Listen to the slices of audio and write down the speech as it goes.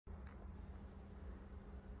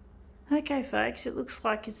Okay folks, it looks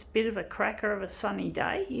like it's a bit of a cracker of a sunny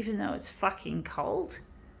day, even though it's fucking cold.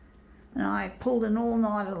 And I pulled an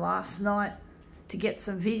all-nighter last night to get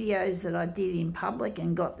some videos that I did in public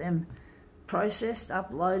and got them processed,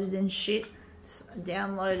 uploaded and shit. So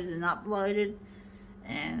downloaded and uploaded,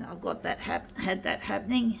 and I've got that had that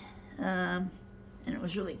happening. And it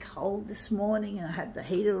was really cold this morning and I had the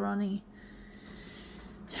heater running.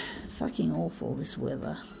 Fucking awful, this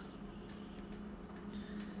weather.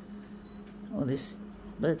 Or this,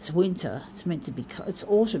 but it's winter. It's meant to be cold. It's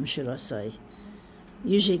autumn, should I say.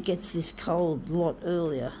 Usually it gets this cold a lot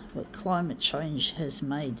earlier, but climate change has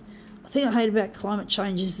made... I think I hate about climate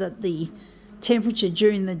change is that the temperature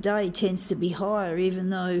during the day tends to be higher, even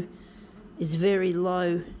though it's very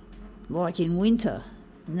low, like in winter.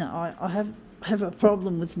 Now, I have a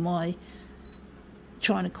problem with my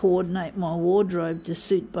trying to coordinate my wardrobe to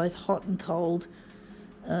suit both hot and cold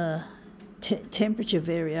temperature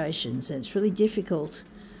variations, and it's really difficult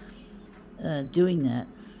doing that.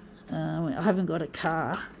 I haven't got a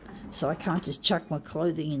car, so I can't just chuck my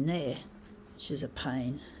clothing in there, which is a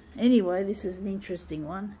pain. Anyway, this is an interesting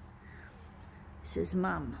one. It says,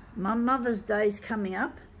 Mum, Mother's Day's coming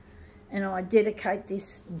up, and I dedicate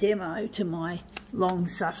this demo to my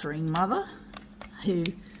long-suffering mother, who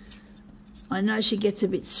I know she gets a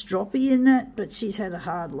bit stroppy in that, but she's had a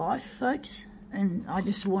hard life, folks, and I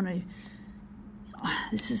just want to...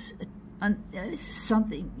 This is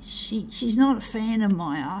something. She's not a fan of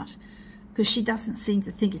my art because she doesn't seem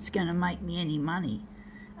to think it's going to make me any money.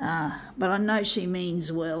 But I know she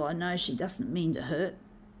means well. I know she doesn't mean to hurt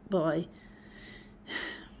by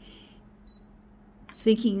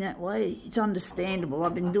thinking that way. It's understandable.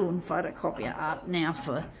 I've been doing photocopier art now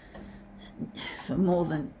for more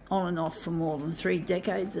than, on and off, for more than 3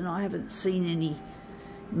 decades, and I haven't seen any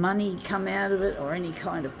money come out of it or any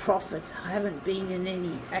kind of profit. I haven't been in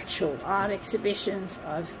any actual art exhibitions.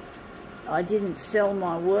 I didn't sell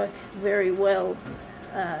my work very well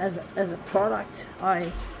as a product. I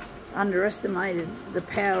underestimated the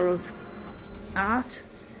power of art.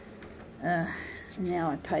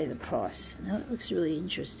 Now I pay the price. Now it looks really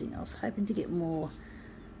interesting. I was hoping to get more,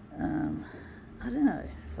 I don't know,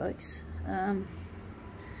 folks.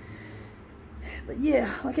 But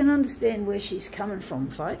yeah, I can understand where she's coming from,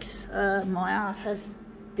 folks. My art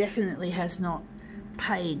definitely has not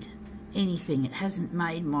paid anything. It hasn't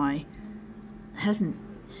made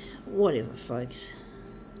whatever, folks.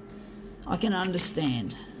 I can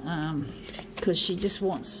understand, because she just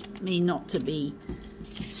wants me not to be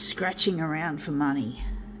scratching around for money.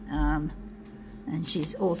 And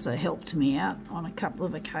she's also helped me out on a couple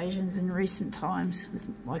of occasions in recent times, with,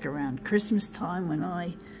 like around Christmas time, when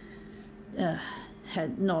I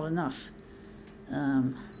had not enough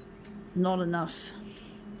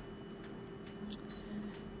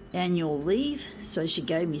annual leave, so she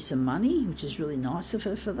gave me some money, which is really nice of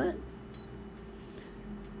her for that.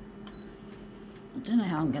 I don't know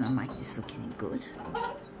how I'm going to make this look any good.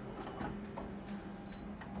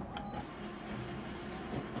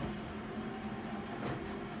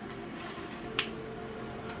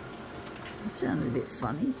 It sounded a bit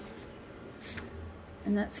funny.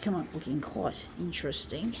 And that's come up looking quite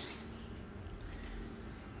interesting.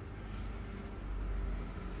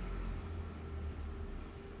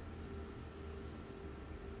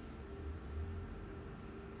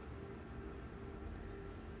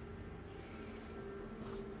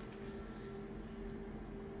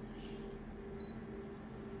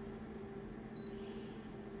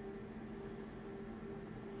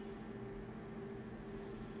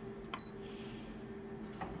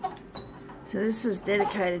 So this is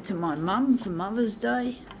dedicated to my mum for Mother's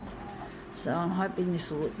Day. So I'm hoping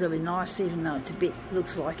this will look really nice, even though it's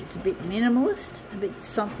looks like it's a bit minimalist,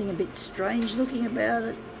 something a bit strange looking about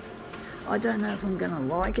it. I don't know if I'm going to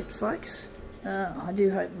like it, folks. I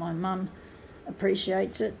do hope my mum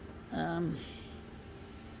appreciates it.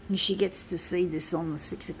 If she gets to see this on the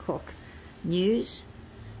 6 o'clock news,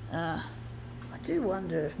 I do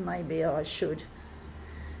wonder if maybe I should...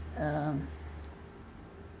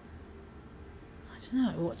 I don't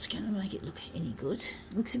know what's going to make it look any good.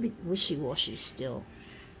 It looks a bit wishy-washy still.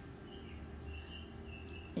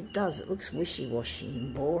 It does, it looks wishy-washy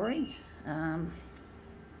and boring.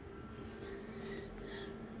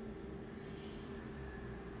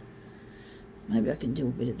 Maybe I can do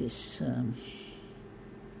a bit of this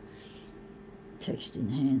text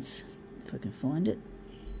enhance if I can find it.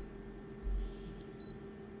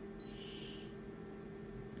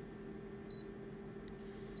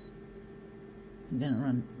 I'm going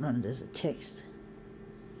to run it as a text.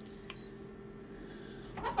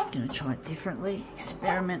 I'm going to try it differently.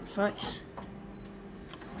 Experiment, folks.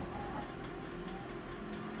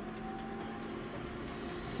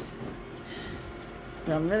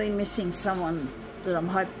 But I'm really missing someone that I'm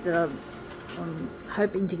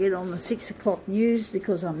hoping to get on the 6 o'clock news,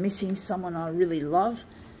 because I'm missing someone I really love.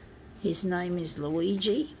 His name is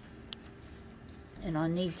Luigi, and I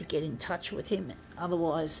need to get in touch with him.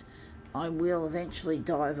 Otherwise, I will eventually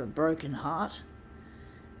die of a broken heart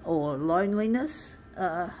or loneliness.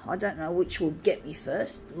 I don't know which will get me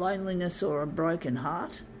first, loneliness or a broken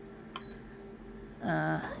heart.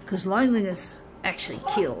 Because loneliness actually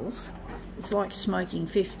kills. It's like smoking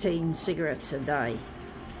 15 cigarettes a day.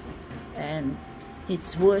 And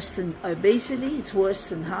it's worse than obesity, it's worse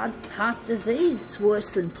than heart disease, it's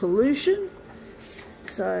worse than pollution.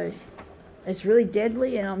 So it's really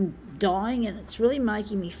deadly, and I'm dying, and it's really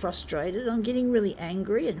making me frustrated. I'm getting really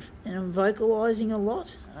angry, and I'm vocalising a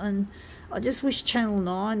lot. And I just wish Channel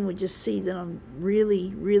 9 would just see that I'm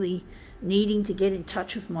really, really needing to get in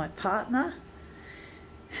touch with my partner.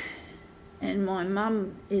 And my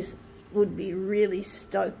mum would be really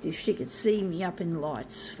stoked if she could see me up in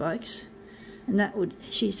lights, folks. And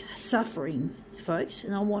she's suffering, folks,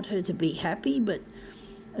 and I want her to be happy, but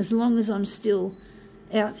as long as I'm still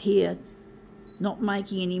out here not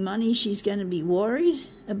making any money, she's going to be worried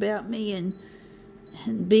about me and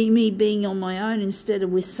me being on my own instead of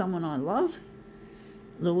with someone I love,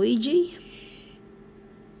 Luigi.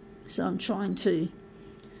 So I'm trying to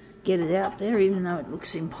get it out there, even though it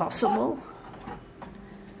looks impossible.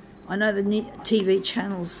 I know the TV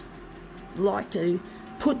channels like to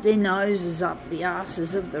put their noses up the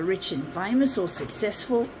arses of the rich and famous or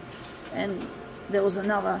successful, and there was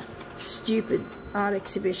another stupid art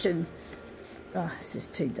exhibition. Oh, this is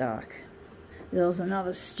too dark. There was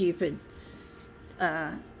another stupid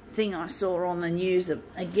thing I saw on the news of,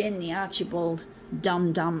 again, the Archibald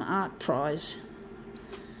Dum Dum Art Prize.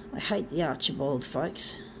 I hate the Archibald,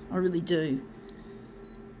 folks. I really do.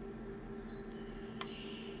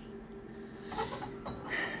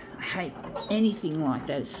 I hate anything like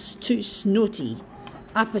that. It's too snooty,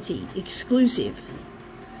 uppity, exclusive.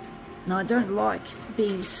 And I don't like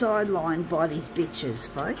being sidelined by these bitches,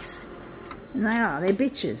 folks. And they're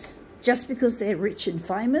bitches. Just because they're rich and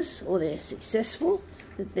famous or they're successful,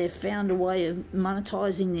 that they've found a way of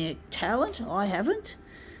monetising their talent. I haven't.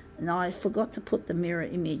 And I forgot to put the mirror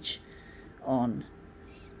image on.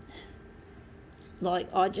 Like,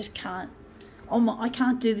 I just can't. I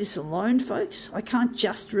can't do this alone, folks. I can't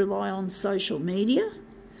just rely on social media.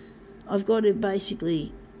 I've got to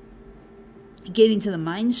basically get into the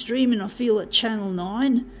mainstream, and I feel that Channel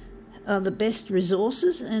 9 are the best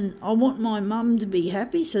resources, and I want my mum to be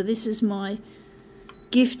happy, so this is my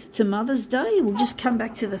gift to Mother's Day. We'll just come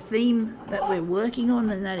back to the theme that we're working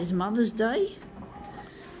on, and that is Mother's Day.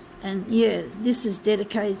 And yeah, this is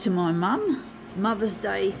dedicated to my mum, Mother's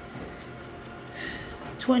Day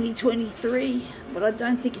 2023, but I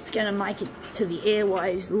don't think it's going to make it to the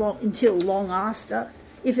airwaves until long after,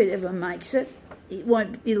 if it ever makes it.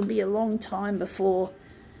 It'll be a long time before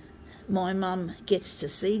my mum gets to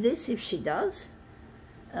see this, if she does.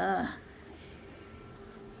 I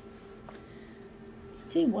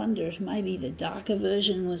do wonder if maybe the darker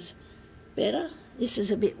version was better. This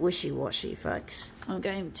is a bit wishy-washy, folks. I'm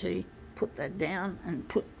going to put that down and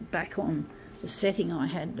put back on the setting I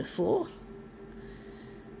had before.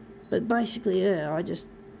 But basically, yeah,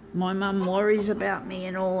 my mum worries about me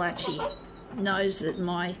and all that. She knows that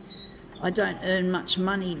I don't earn much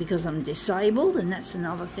money because I'm disabled, and that's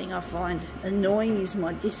another thing I find annoying is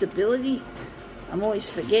my disability. I'm always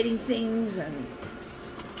forgetting things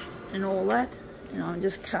and all that, and I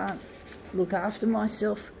just can't look after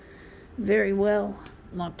myself very well.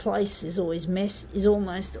 My place is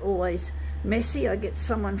almost always messy. I get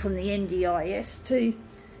someone from the NDIS to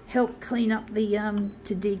help clean up to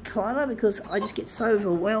declutter, because I just get so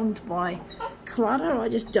overwhelmed by clutter. I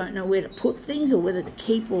just don't know where to put things or whether to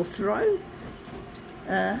keep or throw.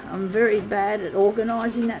 I'm very bad at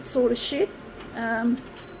organising that sort of shit, and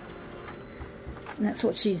that's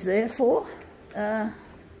what she's there for.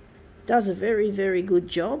 Does a very, very good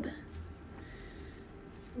job.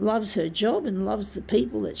 Loves her job and loves the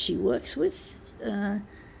people that she works with.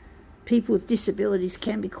 People with disabilities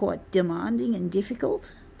can be quite demanding and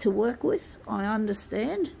difficult to work with, I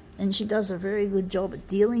understand, and she does a very good job at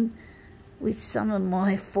dealing with some of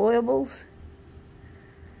my foibles.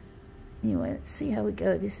 Anyway, let's see how we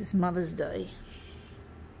go. This is Mother's Day.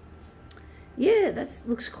 Yeah, that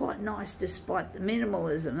looks quite nice despite the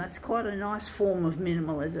minimalism. That's quite a nice form of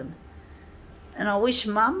minimalism. And I wish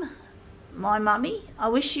I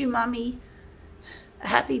wish you, Mummy, a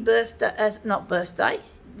happy birthday, not birthday,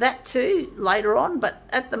 that too later on, but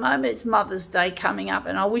at the moment it's Mother's Day coming up,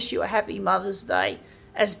 and I wish you a happy Mother's Day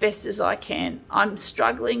as best as I can. I'm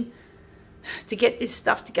struggling to get this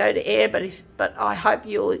stuff to go to air, but I hope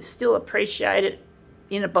you'll still appreciate it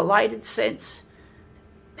in a belated sense.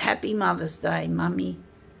 Happy Mother's Day, Mummy.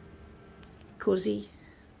 Cuzzy.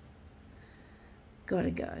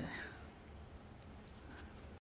 Gotta go.